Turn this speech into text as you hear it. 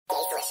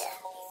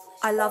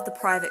I love the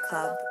private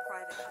club.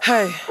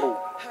 Hey,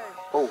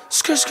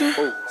 skirt, skirt.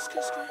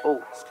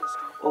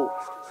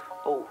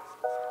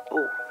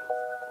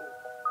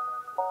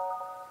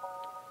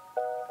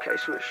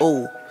 KSwisha.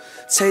 Ooh,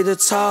 take the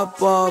top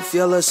off,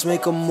 yeah, let's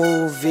make a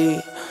movie.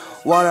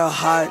 Water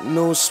hot,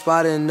 new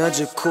spot in the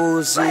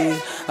jacuzzi.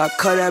 I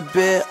cut that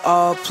bit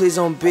off, please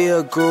don't be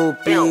a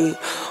groupie.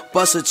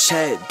 Bust a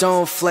check,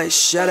 don't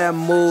flex, yeah, that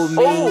move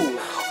me.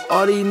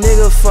 All these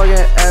niggas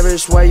fucking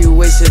average, why you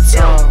wasting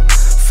time?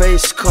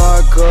 Face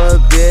card,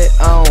 good bit,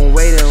 I don't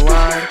wait in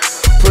line.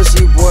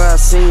 Pussy boy, I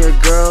seen your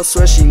girl,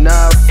 swear she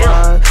not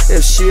fine.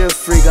 If she a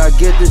freak, I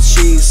get the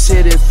cheese,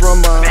 hit it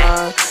from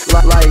behind.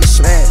 Like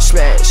smash,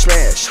 smash,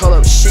 smash, hold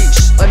up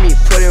sheesh, let me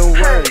put in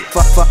work.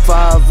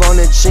 5 on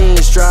the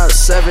jeans, drop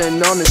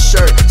 7 on the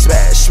shirt.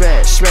 Smash,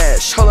 smash,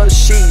 smash, hold up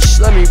sheesh,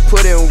 let me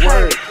put in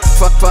work.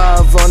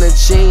 5 on the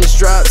jeans,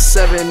 drop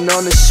 7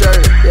 on the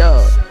shirt,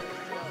 yeah.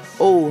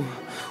 Ooh,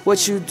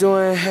 what you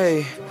doing,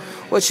 hey?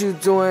 What you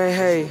doing,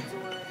 hey?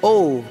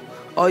 Ooh,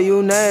 are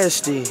you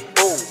nasty?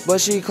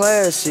 But she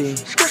classy.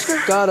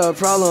 Got a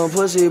problem,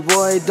 pussy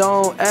boy,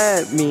 don't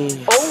add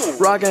me.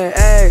 Rockin'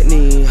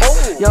 acne,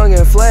 young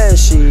and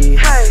flashy.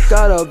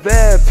 Got a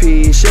bad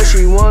piece, yeah,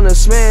 she wanna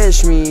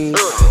smash me.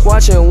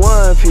 Watching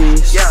One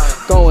Piece,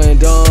 going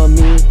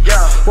dummy.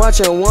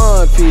 Watching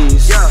One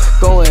Piece,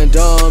 going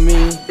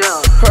dummy.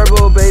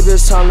 Purple baby,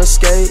 it's time to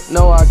skate,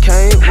 no I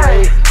can't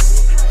wait.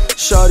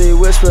 Shorty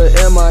whisper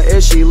in my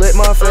ear, she lit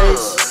my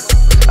face.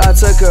 I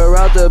took her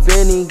out the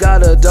Benny,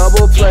 got a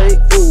double plate.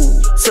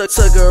 Ooh,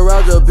 took her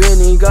out the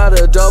Benny, got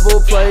a double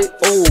plate.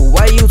 Ooh,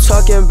 why you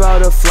talking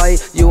about a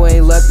flight? You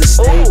ain't left the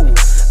state.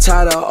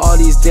 Tired of all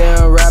these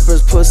damn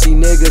rappers, pussy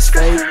niggas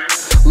fake.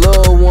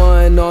 Lil'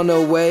 one on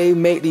the way,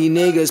 make these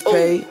niggas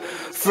pay.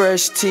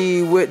 Fresh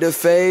tea with the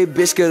fade,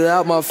 bitch get it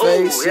out my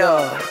face,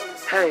 yeah.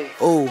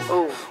 Ooh,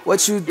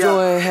 what you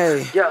doing,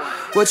 hey?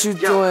 What you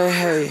doing,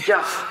 hey?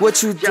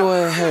 What you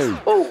doing, hey?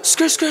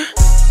 Skirt, skirt.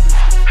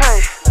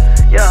 Hey,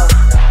 yeah,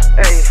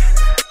 hey,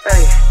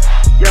 hey,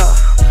 yeah,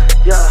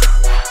 yeah,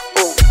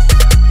 oh,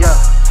 yeah,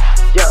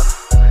 yeah,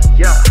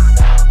 yeah,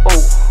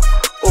 oh,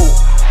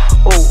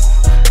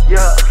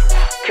 yeah,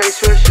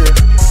 KSwisha,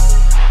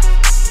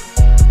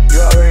 you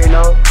already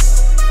know.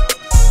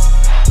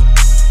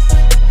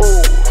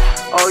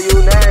 Oh,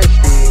 you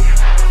nasty,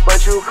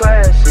 but you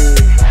classy.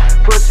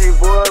 Pussy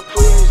boy,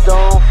 please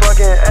don't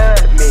fucking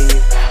add me.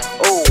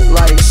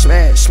 Like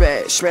smash,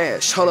 smash,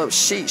 smash, hold up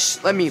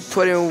sheesh, let me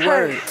put in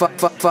work.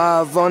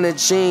 5 on the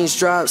jeans,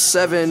 drop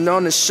 7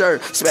 on the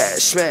shirt.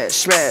 Smash, smash,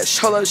 smash,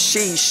 hold up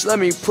sheesh, let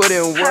me put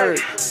in work.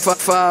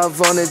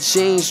 5 on the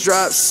jeans,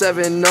 drop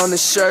 7 on the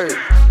shirt.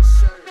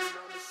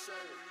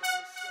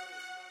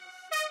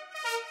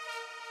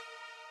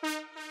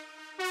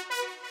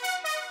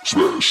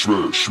 Smash,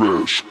 smash,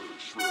 smash.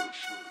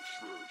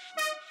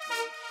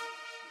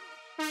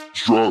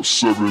 Drop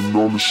 7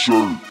 on the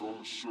shirt.